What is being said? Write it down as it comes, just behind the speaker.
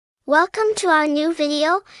Welcome to our new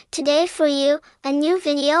video. Today for you, a new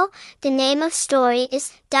video. The name of story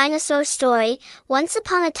is Dinosaur Story. Once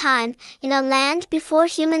upon a time, in a land before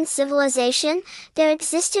human civilization, there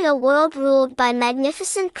existed a world ruled by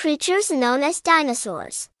magnificent creatures known as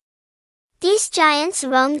dinosaurs. These giants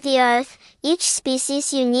roamed the earth, each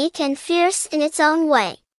species unique and fierce in its own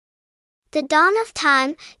way. The dawn of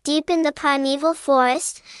time, deep in the primeval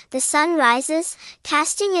forest, the sun rises,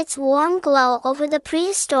 casting its warm glow over the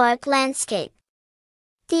prehistoric landscape.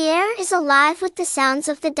 The air is alive with the sounds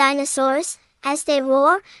of the dinosaurs, as they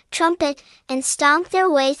roar, trumpet, and stomp their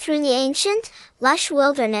way through the ancient, lush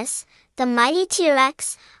wilderness. The mighty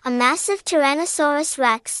T-Rex, a massive Tyrannosaurus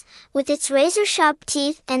Rex, with its razor-sharp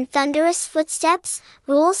teeth and thunderous footsteps,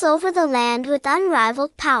 rules over the land with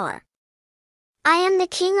unrivaled power. "I am the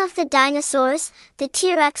king of the dinosaurs," the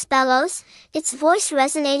T-Rex bellows, its voice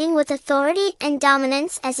resonating with authority and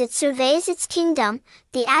dominance as it surveys its kingdom.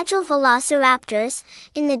 The agile velociraptors.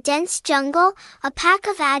 In the dense jungle, a pack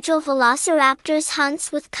of agile velociraptors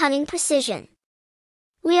hunts with cunning precision.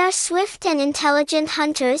 "We are swift and intelligent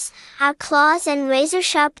hunters, our claws and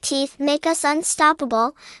razor-sharp teeth make us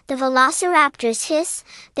unstoppable," the velociraptors hiss,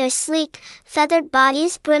 their sleek, feathered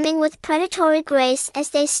bodies brimming with predatory grace as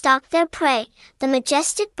they stalk their prey. The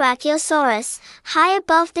majestic Brachiosaurus, high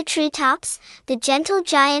above the treetops, the gentle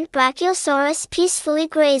giant Brachiosaurus peacefully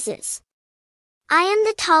grazes. "I am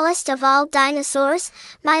the tallest of all dinosaurs,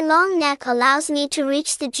 my long neck allows me to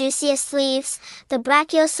reach the juiciest leaves," the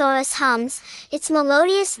Brachiosaurus hums, its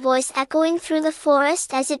melodious voice echoing through the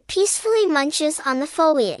forest as it peacefully munches on the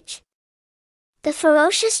foliage. The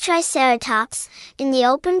ferocious Triceratops. In the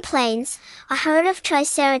open plains, a herd of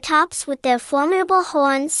Triceratops with their formidable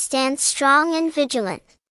horns stands strong and vigilant.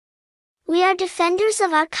 "We are defenders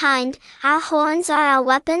of our kind, our horns are our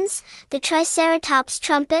weapons," the Triceratops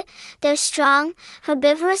trumpet, their strong,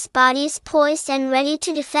 herbivorous bodies poised and ready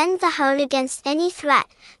to defend the herd against any threat.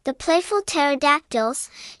 The playful pterodactyls.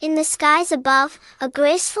 In the skies above, a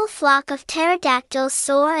graceful flock of pterodactyls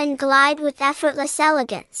soar and glide with effortless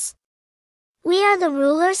elegance. "We are the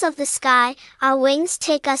rulers of the sky, our wings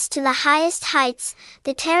take us to the highest heights,"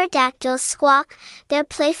 the pterodactyls squawk, their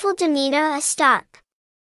playful demeanor a stark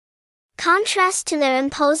contrast to their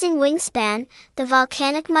imposing wingspan. The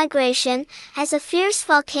volcanic migration. As a fierce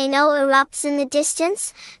volcano erupts in the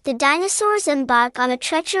distance, the dinosaurs embark on a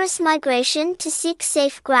treacherous migration to seek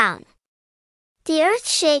safe ground. The earth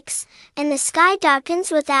shakes, and the sky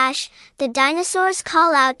darkens with ash. The dinosaurs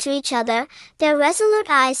call out to each other, their resolute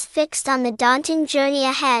eyes fixed on the daunting journey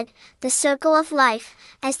ahead. The circle of life.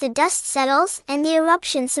 As the dust settles and the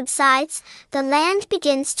eruption subsides, the land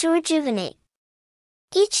begins to rejuvenate.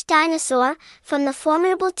 Each dinosaur, from the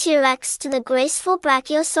formidable T-Rex to the graceful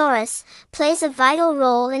Brachiosaurus, plays a vital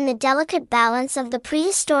role in the delicate balance of the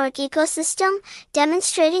prehistoric ecosystem,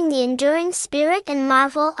 demonstrating the enduring spirit and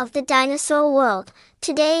marvel of the dinosaur world.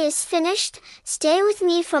 Today is finished. Stay with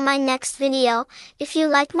me for my next video. If you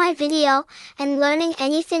like my video and learning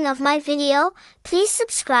anything of my video, please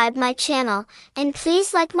subscribe my channel, and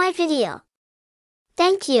please like my video.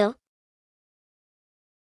 Thank you.